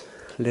those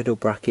little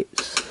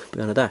brackets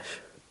behind the dash.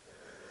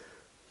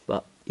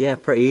 But yeah,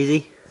 pretty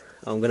easy.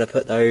 I'm going to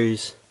put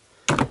those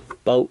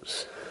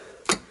bolts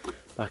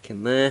back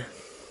in there.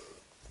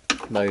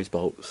 Those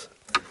bolts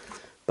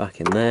back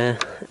in there.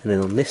 And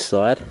then on this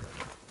side,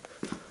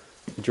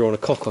 I'm drawing a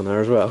cock on there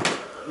as well.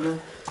 No.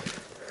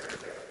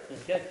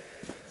 Okay.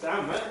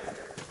 Sound, mate.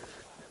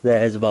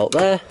 There's a bolt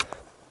there,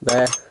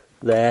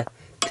 there,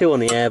 2 on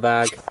the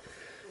airbag,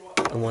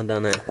 and 1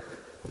 down there.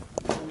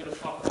 I'm going to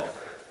fuck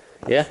off.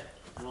 Yeah?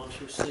 And I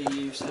shall see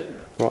you soon.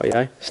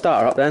 Rightio.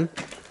 Start her up then.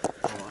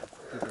 Alright.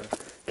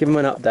 Give them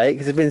an update,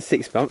 because it's been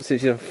 6 months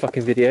since your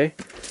fucking video.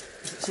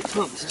 6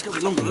 months, it's going to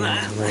be longer than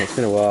that. Man, it's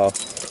been a while.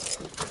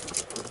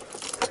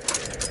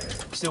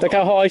 Still Look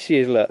how high she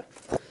is, look.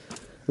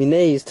 My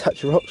knees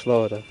touch a rock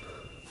slider.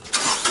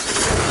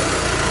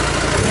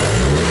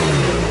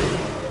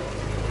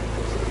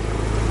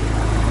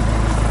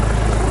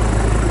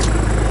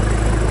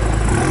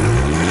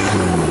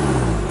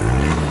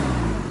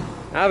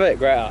 Have it,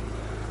 Greta.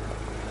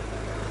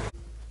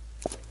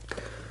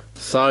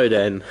 So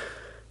then,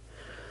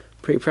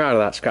 pretty proud of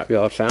that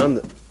scrapyard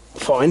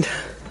find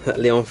that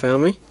Leon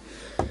found me.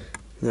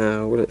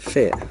 Now, will it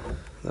fit?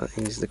 That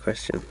is the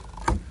question.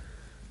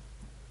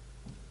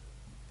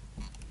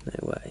 No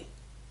way.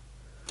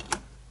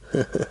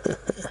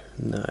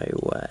 No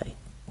way.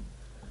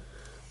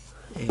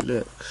 It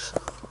looks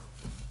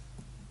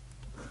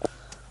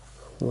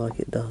like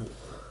it does.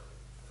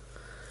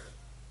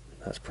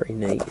 That's pretty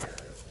neat.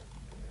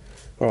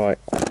 Right.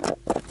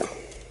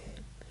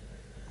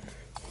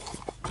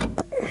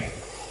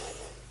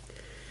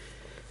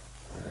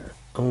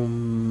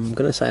 I'm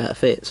gonna say that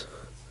fits.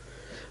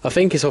 I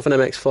think it's off an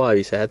MX-5,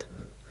 he said.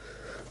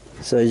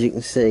 So as you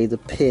can see, the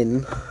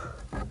pin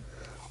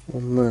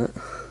on that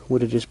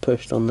would have just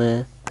pushed on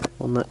there,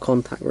 on that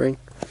contact ring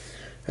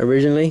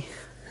originally,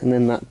 and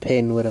then that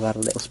pin would have had a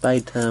little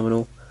spade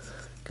terminal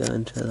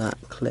going to that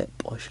clip,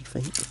 I should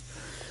think.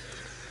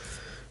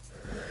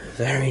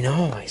 Very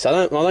nice. I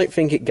don't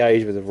think it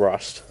goes with the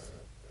rust,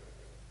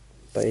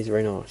 but it's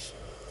very nice.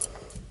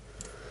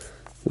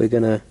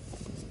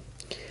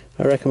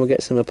 I reckon we'll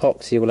get some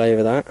epoxy all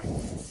over that.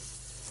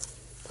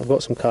 I've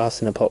got some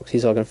casting epoxy,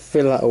 so I can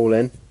fill that all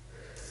in,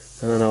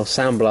 and then I'll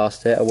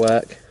sandblast it at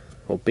work,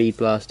 or bead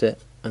blast it,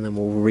 and then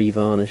we'll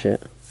re-varnish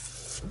it.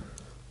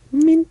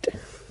 Mint.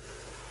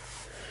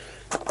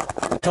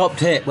 Top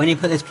tip, when you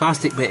put this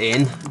plastic bit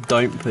in,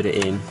 don't put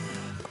it in.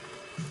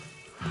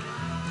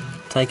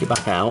 Take it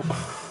back out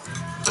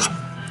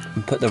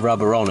and put the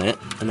rubber on it,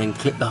 and then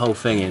clip the whole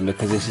thing in,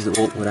 because this is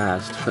awkward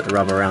as to put the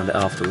rubber around it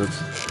afterwards.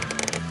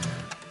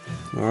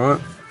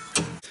 Alright.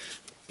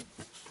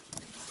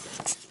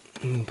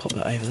 Pop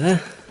that over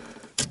there.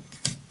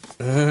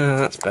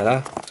 That's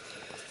better.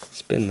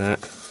 Spin that.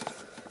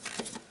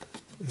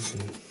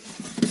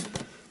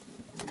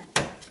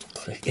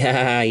 Click.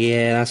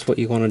 Yeah, that's what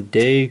you want to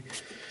do.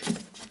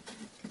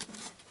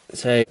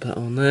 So put that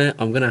on there.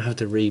 I'm gonna have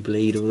to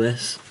re-bleed all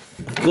this.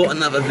 I've got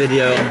another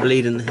video on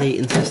bleeding the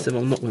heating system.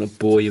 I'm not going to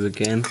bore you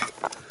again.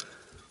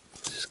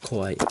 It's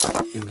quite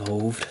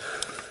involved.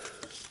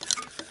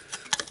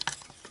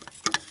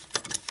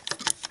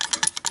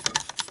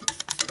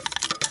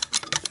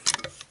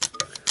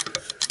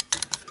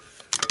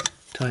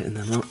 Tighten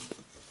them up.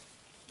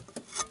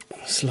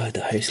 Slide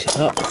the hose clip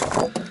up.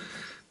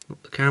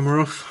 Knock the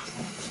camera off.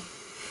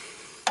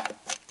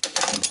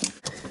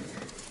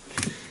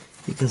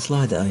 You can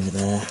slide it over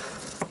there.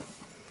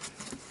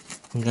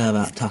 And go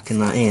about tucking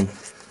that in.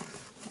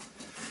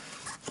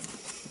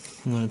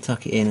 I'm going to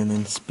tuck it in and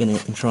then spin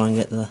it and try and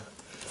get the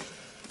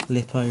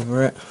lip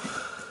over it.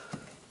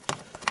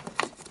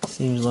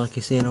 Seems like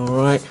it's in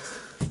alright.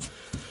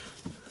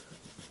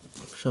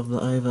 Shove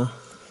that over.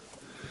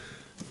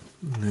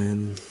 And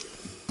then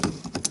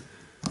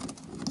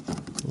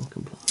lock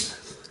and ply.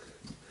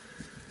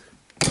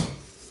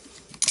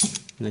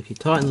 And if you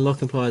tighten the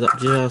lock and ply up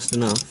just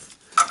enough,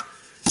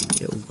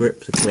 it will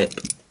grip the clip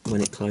when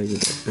it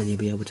closes, and you'll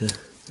be able to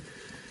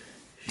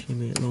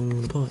shimmy it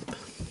along the pipe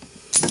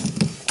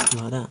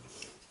like that.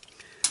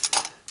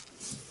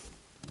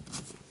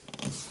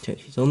 Check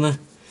she's on there.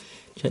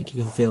 Check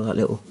you can feel that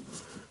little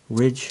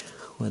ridge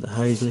where the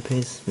hose lip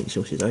is. Make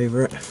sure she's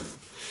over it.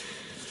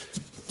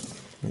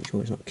 Make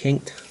sure it's not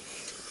kinked.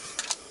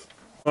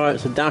 Alright,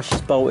 so dash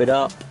is bolted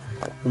up.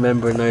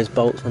 Remembering those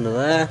bolts under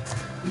there.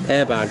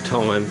 Airbag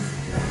time.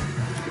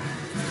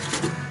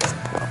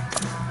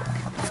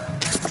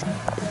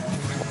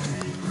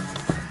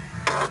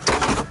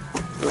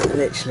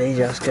 Literally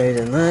just goes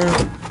in there.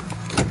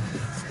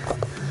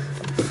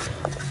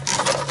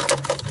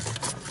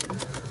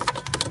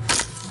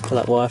 Pull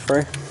that wire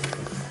through.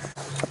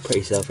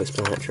 Pretty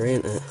self-explanatory,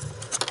 isn't it?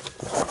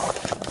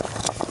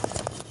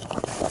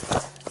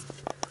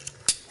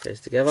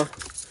 Goes together,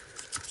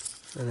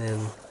 and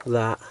then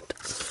that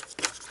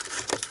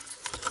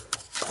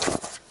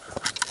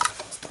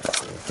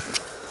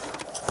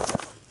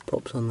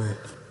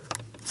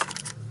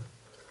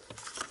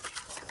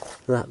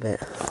that bit,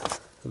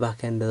 the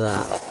back end of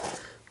that,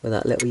 with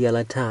that little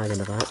yellow tag in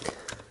the back.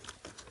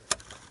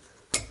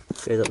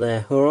 Goes up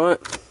there, alright.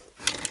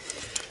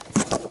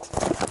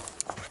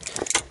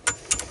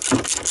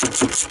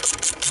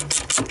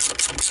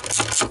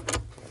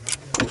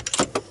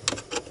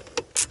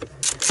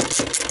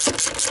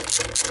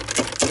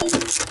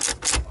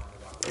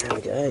 There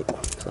we go,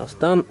 so that's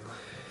done.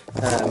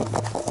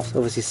 So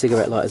obviously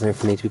cigarette lighters and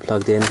everything need to be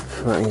plugged in,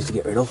 that needs to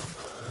get rid of.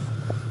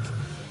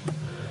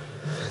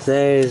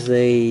 There's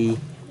the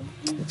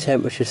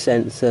temperature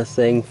sensor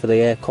thing for the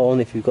aircon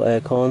if you've got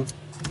aircon.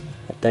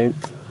 I don't.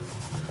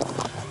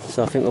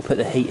 So I think we'll put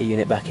the heater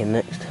unit back in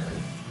next.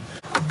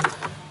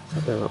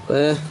 So go up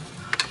there.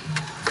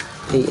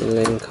 Heating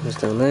line comes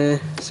down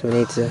there. So we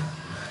need to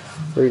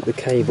route the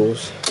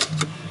cables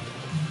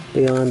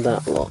behind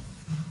that lot.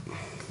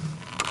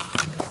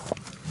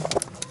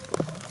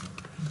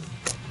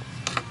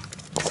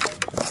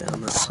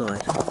 Down that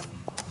side.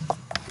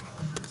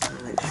 So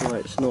make sure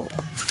it's not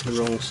the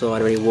wrong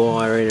side of any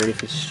wiring or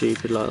anything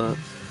stupid like that.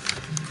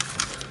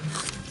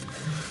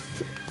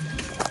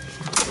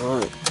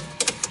 Right.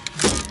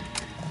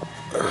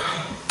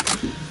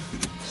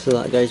 So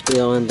that goes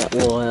behind that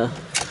wire.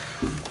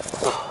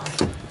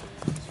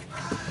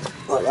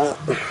 Like that.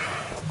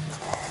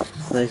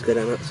 Those go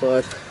down that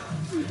side.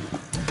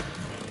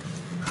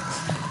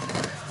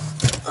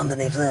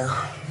 Underneath there.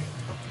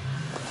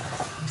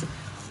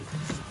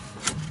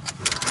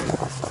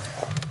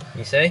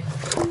 You see?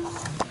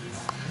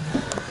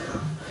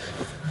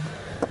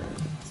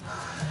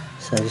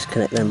 So just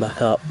connect them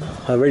back up.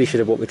 I really should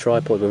have brought my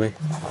tripod with me.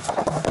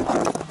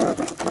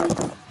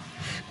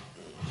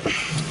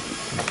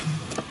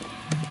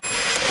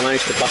 I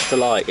managed to bust a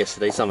light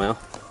yesterday somehow.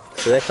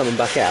 So they're coming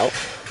back out.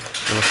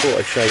 And I thought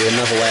I'd show you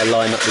another way of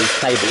lining up these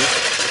cables.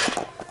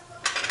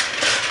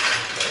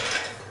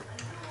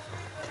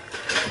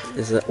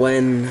 Is that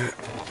when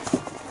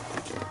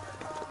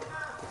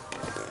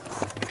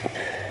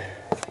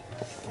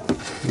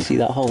you see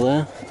that hole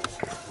there?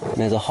 And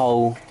there's a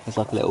hole, there's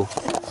like a little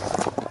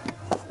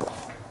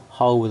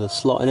hole with a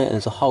slot in it, and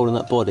there's a hole in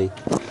that body.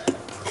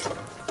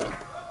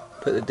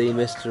 Put the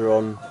demister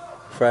on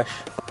fresh,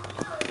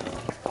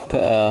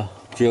 put a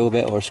drill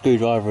bit or a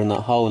screwdriver in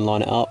that hole and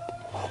line it up,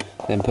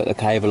 then put the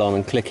cable on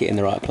and click it in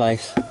the right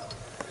place,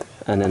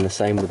 and then the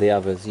same with the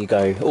others. You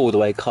go all the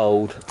way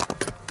cold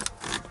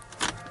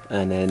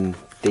and then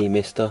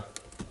demister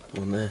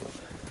on there.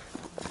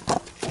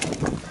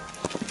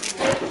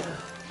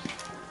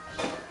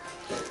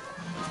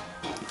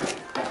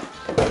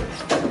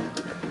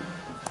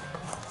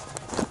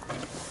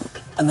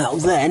 And that will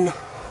then,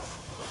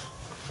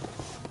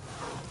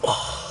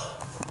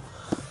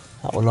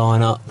 that will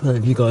line up, I don't know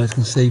if you guys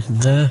can see from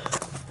there,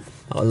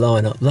 that will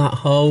line up that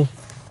hole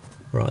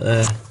right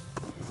there,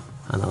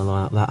 and that will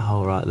line up that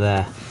hole right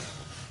there.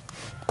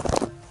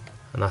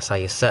 And that's how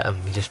you set them.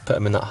 You just put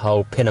them in that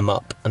hole, pin them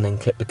up, and then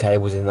clip the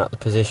cables in that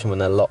position when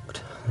they're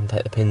locked, and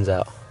take the pins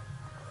out.